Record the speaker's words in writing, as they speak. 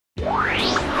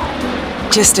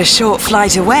Just a short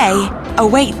flight away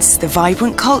awaits the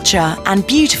vibrant culture and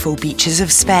beautiful beaches of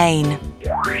Spain.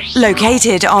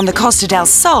 Located on the Costa del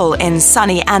Sol in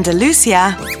sunny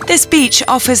Andalusia, this beach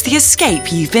offers the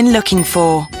escape you've been looking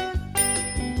for,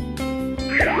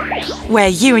 where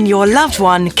you and your loved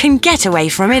one can get away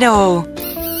from it all.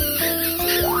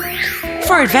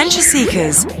 For adventure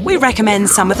seekers, we recommend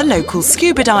some of the local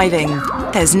scuba diving.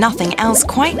 There's nothing else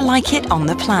quite like it on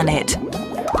the planet.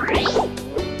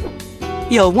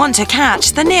 You'll want to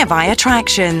catch the nearby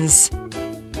attractions.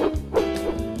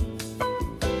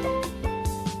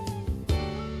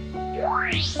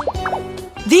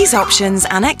 These options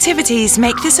and activities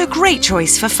make this a great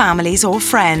choice for families or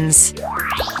friends.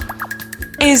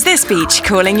 Is this beach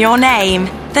calling your name?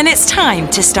 Then it's time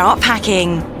to start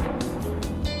packing.